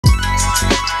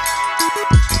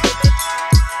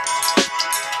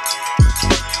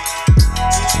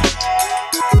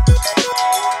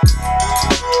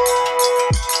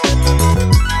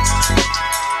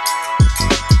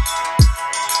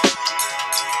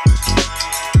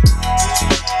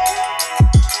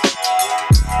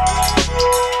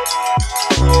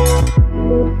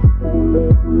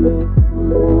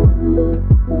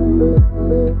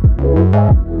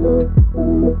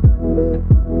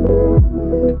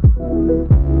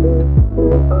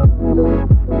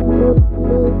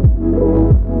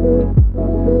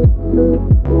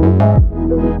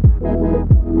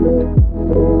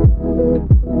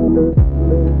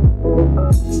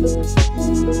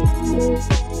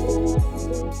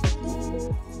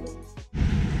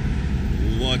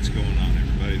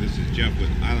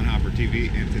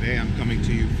TV, and today I'm coming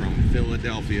to you from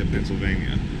Philadelphia,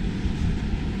 Pennsylvania.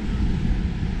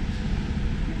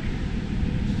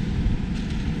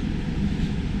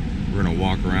 We're gonna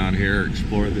walk around here,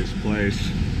 explore this place,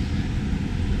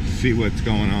 see what's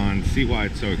going on, see why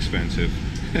it's so expensive,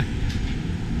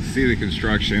 see the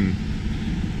construction,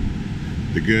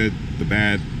 the good, the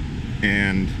bad,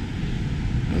 and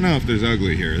I don't know if there's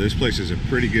ugly here. This place is a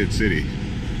pretty good city.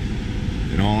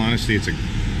 In all honesty, it's a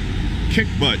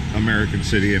kick-butt American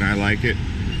city, and I like it.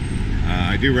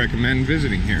 I do recommend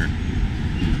visiting here.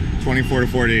 24 to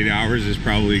 48 hours is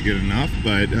probably good enough,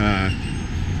 but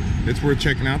it's worth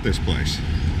checking out this place.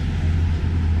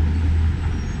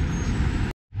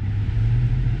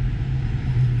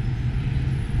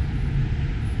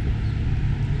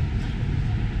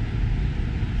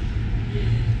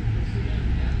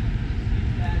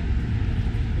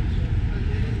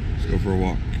 Let's go for a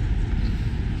walk.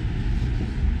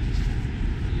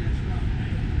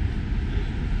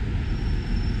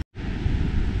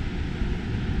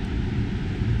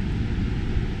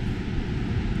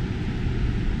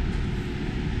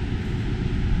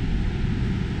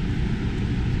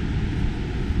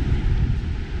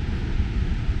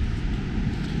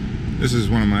 This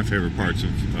is one of my favorite parts of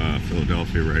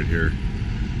Philadelphia right here.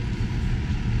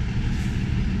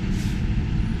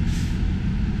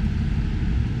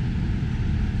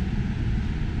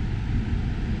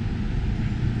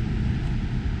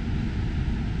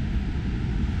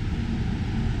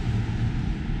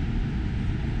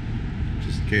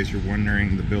 Just in case you're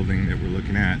wondering, the building that we're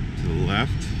looking at to the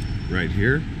left, right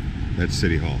here, that's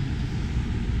City Hall.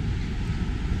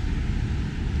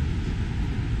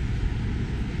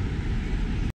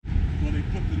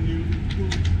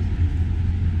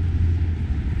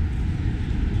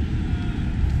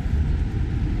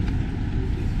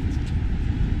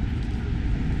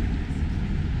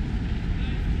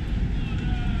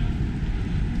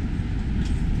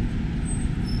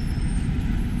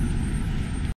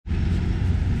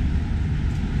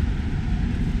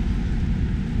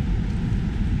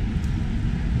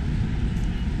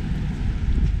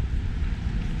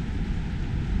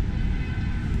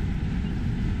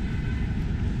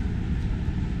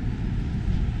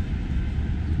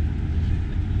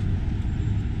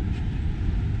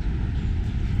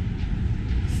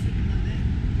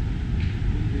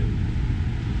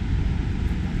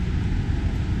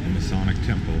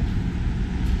 Temple.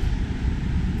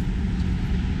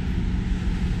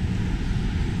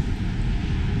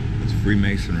 It's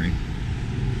Freemasonry.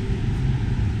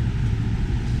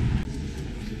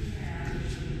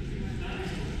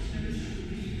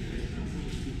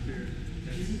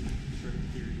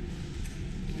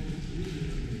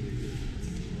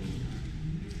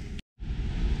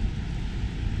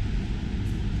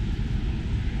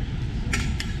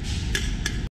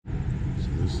 So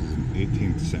this is an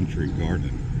 18th century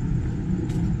garden.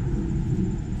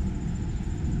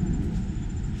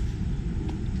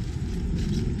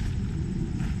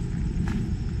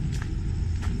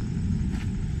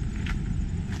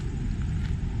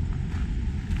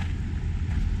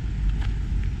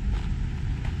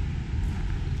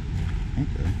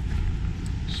 Okay,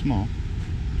 small.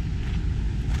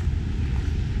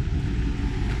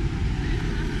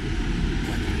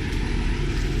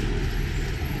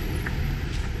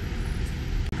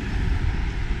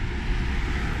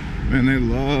 Man, they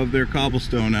love their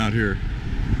cobblestone out here.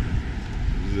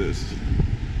 What is this?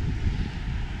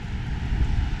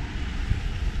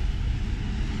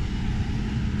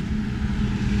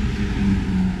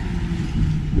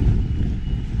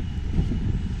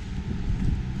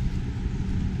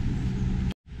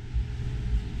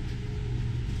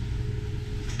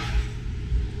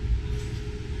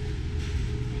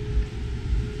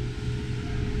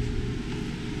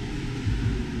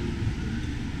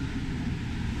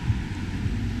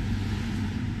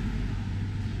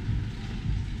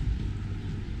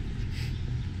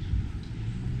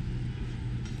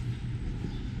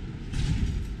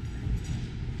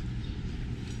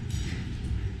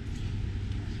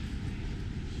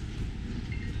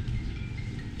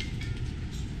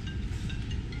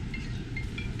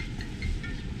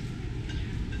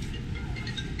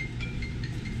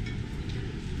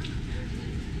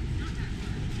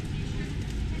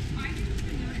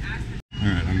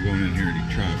 Alright, I'm going in here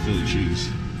to try a Philly cheese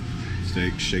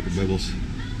steak, shake of bibbles.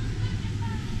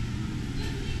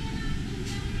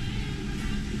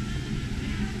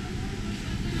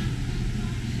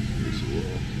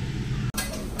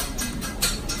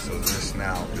 So this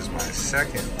now is my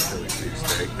second Philly cheese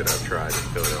steak that I've tried in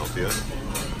Philadelphia.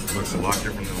 Looks a lot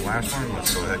different than the last one.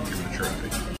 Let's go ahead and give it a try.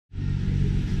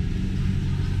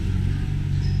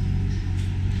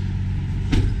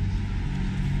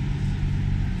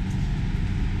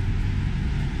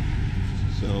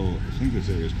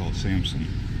 area is called Samson.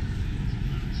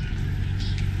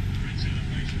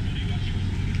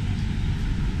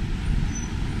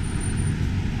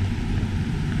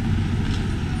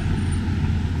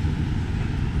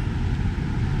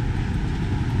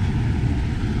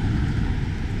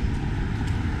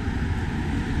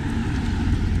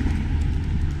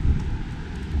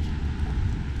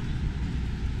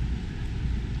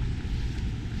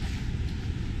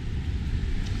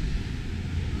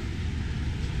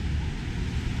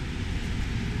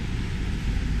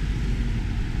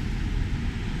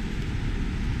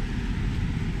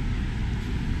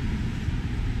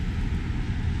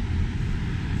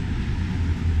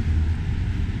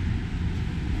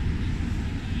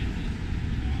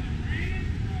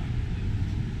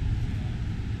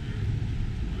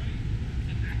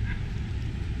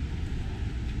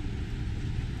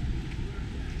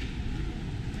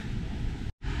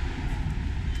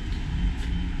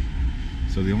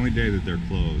 So the only day that they're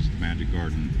closed, Magic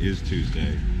Garden, is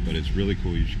Tuesday, but it's really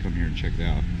cool. You should come here and check it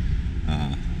out.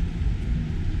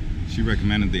 She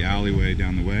recommended the alleyway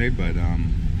down the way, but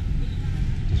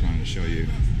just wanted to show you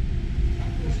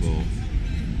this little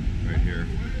right here.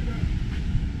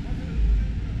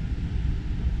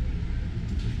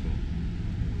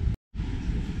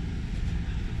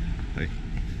 Hey.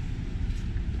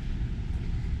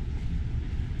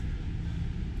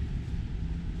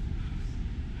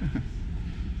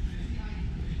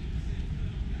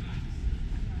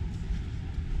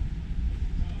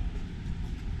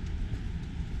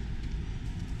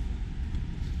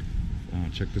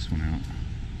 Check this one out.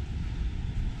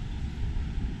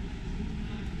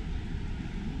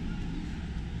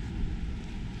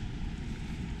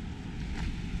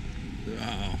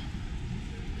 Wow.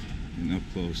 Getting up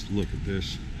close to look at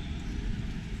this.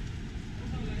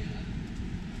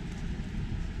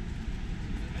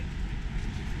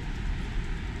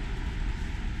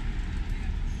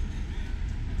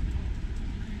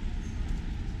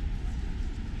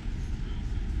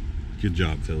 Good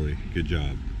job, Philly. Good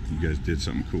job. You guys did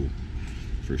something cool,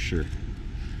 for sure.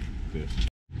 Good.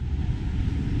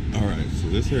 All right, so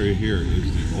this area here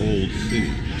is the old city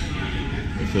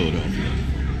of Philadelphia.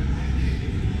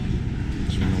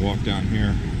 So we're gonna walk down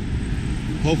here,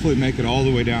 hopefully make it all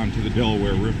the way down to the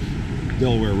Delaware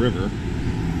River.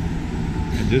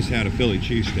 I just had a Philly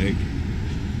cheesesteak.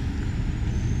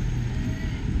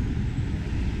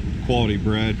 Quality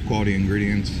bread, quality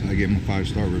ingredients. I gave them a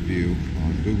 5-star review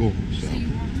on Google. So you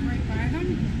walked right by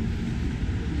them?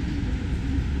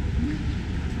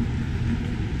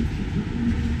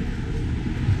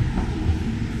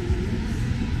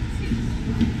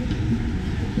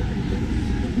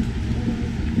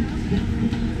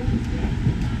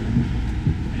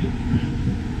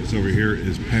 This over here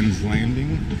is Penn's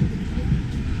Landing.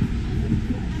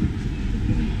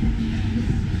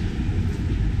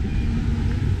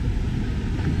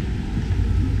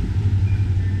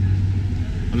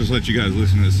 I'll just let you guys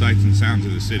listen to the sights and sounds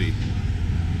of the city.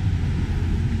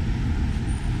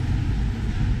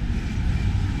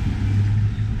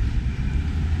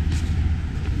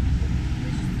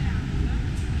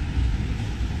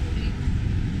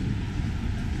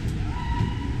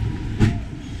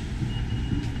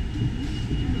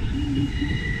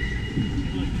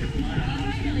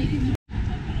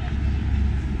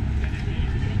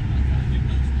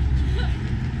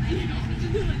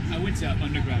 I went to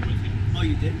undergrad with him. Oh,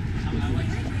 you did? I went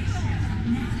to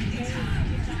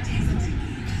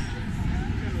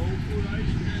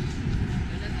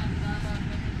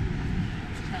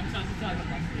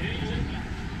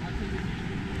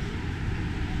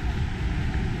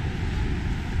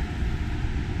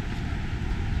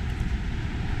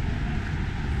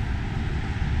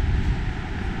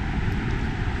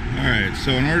Alright,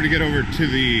 so in order to get over to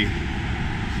the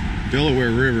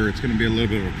Delaware River, it's going to be a little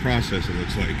bit of a process, it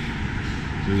looks like.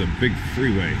 There's a big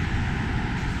freeway.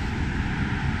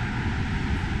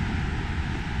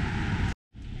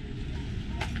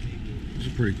 It's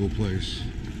a pretty cool place.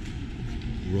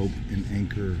 Rope and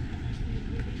anchor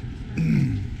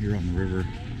here on the river.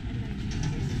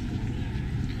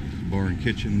 Bar and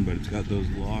kitchen, but it's got those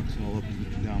locks all up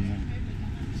and down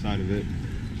the side of it.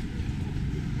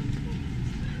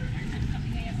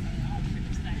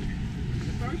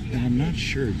 And I'm not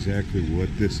sure exactly what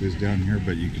this is down here,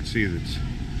 but you can see that it's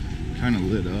kind of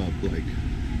lit up like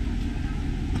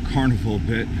a carnival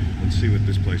bit. Let's see what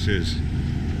this place is.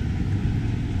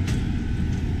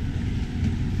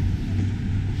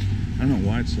 I don't know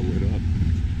why it's so lit up.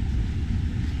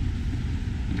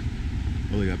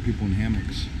 Oh, they got people in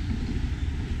hammocks.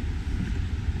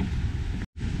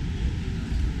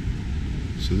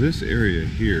 So this area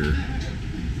here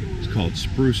is called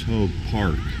Spruce Hogue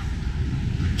Park,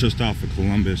 just off of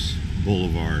Columbus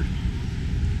Boulevard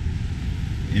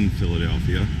in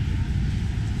Philadelphia.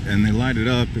 And they light it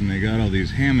up and they got all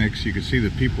these hammocks. You can see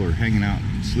that people are hanging out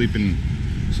and sleeping.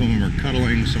 Some of them are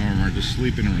cuddling, some of them are just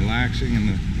sleeping and relaxing in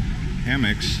the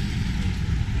hammocks.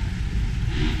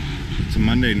 It's a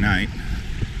Monday night,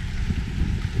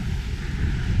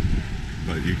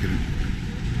 but you can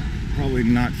probably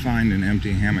not find an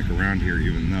empty hammock around here,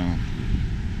 even though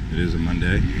it is a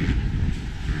Monday.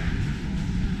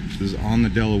 This is on the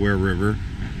Delaware River.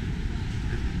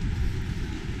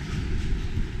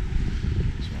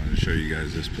 Just wanted to show you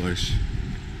guys this place.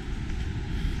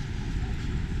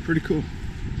 Pretty cool.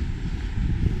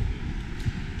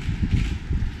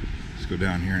 Let's go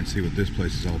down here and see what this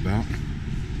place is all about.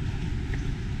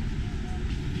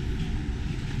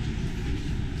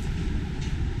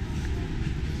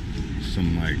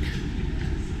 Some like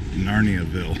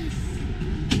Narniaville.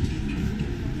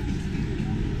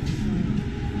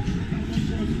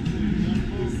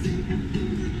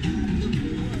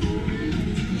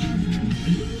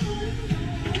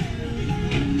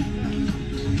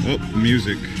 Oh,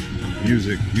 music.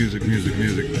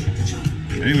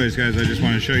 Anyways, guys, I just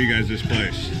want to show you guys this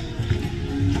place.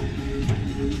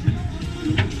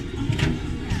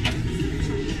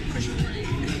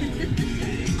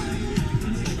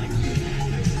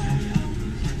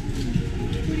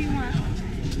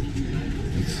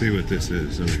 Let's see what this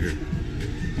is over here.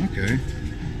 Okay.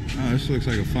 Oh, this looks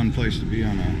like a fun place to be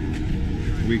on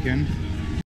a weekend.